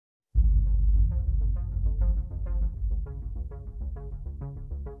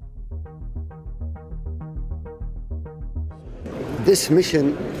This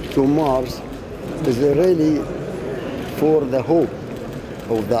mission to Mars is really for the hope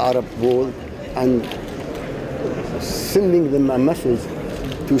of the Arab world and sending them a message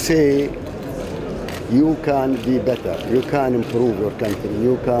to say you can be better, you can improve your country,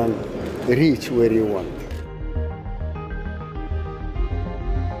 you can reach where you want.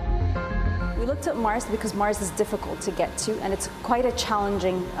 We looked at Mars because Mars is difficult to get to, and it's quite a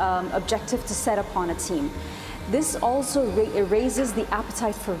challenging objective to set upon a team. This also raises the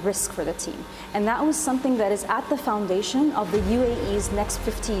appetite for risk for the team, and that was something that is at the foundation of the UAE's next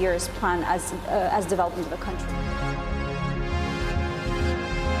 50 years plan as developed into the country.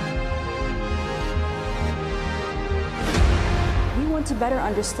 We want to better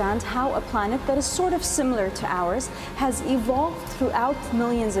understand how a planet that is sort of similar to ours has evolved throughout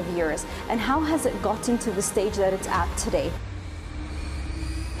millions of years, and how has it gotten to the stage that it's at today.